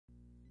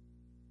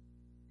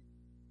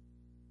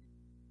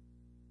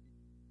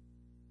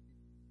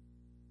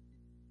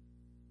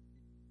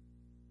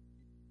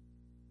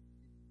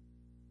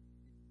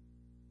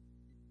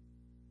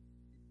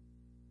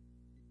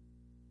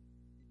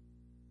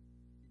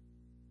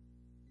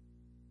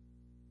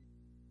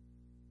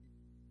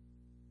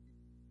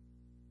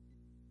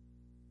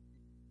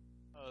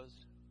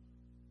Knows.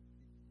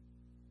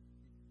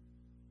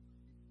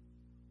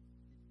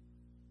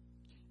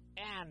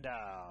 And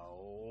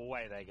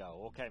away they go.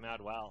 All came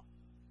out well.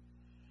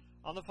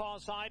 On the far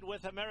side,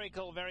 With a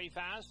Miracle very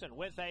fast, and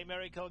With a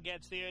Miracle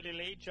gets the early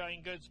lead,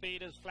 showing good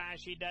speed as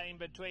Flashy Dame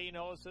between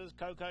horses.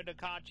 Coco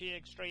Ducaci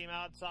extreme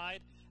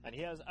outside, and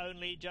here's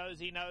Only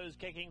Josie Knows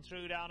kicking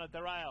through down at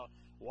the rail.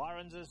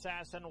 Warren's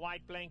Assassin,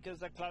 White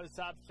Blinkers, a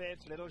close-up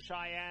fifth. Little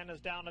Cheyenne is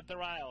down at the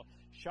rail.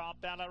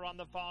 Sharp Bella on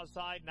the far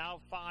side,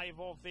 now 5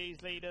 off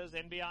these leaders.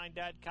 In behind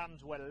that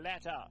comes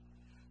Willetta.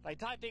 They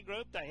tightly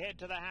group, they head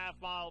to the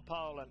half-mile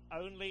pole, and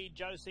Only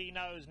Josie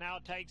Knows now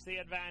takes the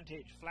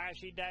advantage.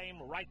 Flashy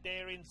Dame right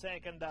there in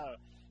second, though.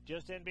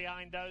 Just in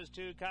behind those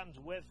two comes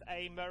With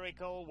a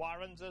Miracle,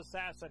 Warren's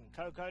Assassin.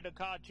 Coco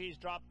Ducaci's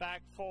dropped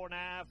back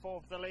 4.5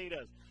 off the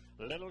leaders.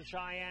 Little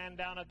Cheyenne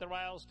down at the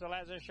rail still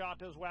has a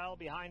shot as well.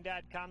 Behind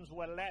that comes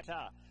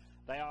Willetta.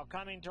 They are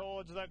coming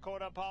towards the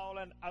quarter pole,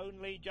 and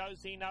Only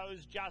Josie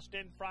Knows just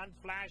in front.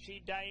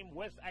 Flashy Dame,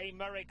 With a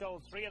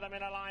Miracle. 3 of them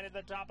in a line at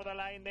the top of the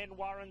lane. Then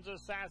Warren's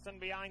Assassin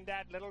behind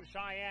that. Little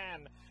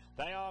Cheyenne.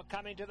 They are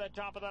coming to the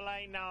top of the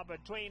lane now.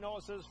 Between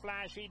horses,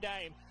 Flashy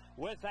Dame.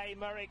 With a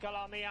Miracle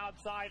on the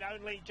outside.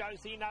 Only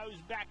Josie Knows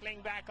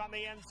battling back on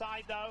the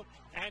inside, though.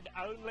 And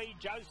Only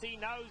Josie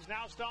Knows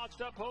now starts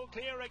to pull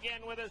clear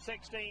again with a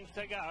 16th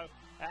to go.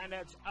 And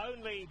it's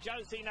Only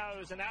Josie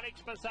Knows and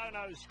Alex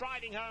Pasono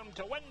striding home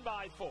to win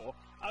by 4.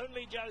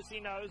 Only Josie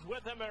Knows,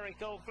 With a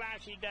Miracle,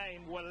 Flashy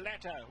Dame,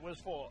 Willetta was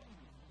 4.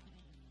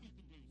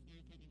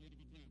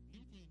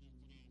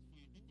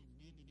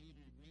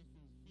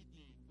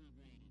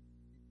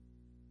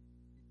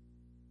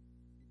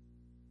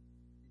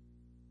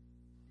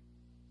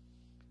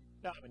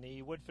 Now in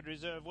the Woodford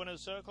Reserve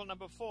Winners Circle,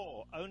 number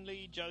 4,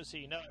 Only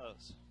Josie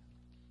Knows.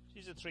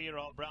 She's a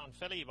 3-year-old brown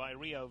filly by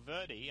Rio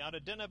Verde out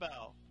of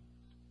Dinnerbell.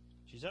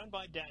 She's owned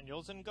by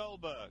Daniels and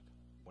Goldberg.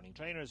 Winning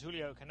trainer is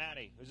Julio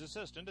Canati, whose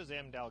assistant is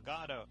M.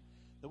 Delgado.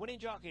 The winning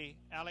jockey,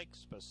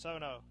 Alex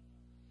Pasono.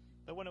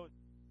 The winner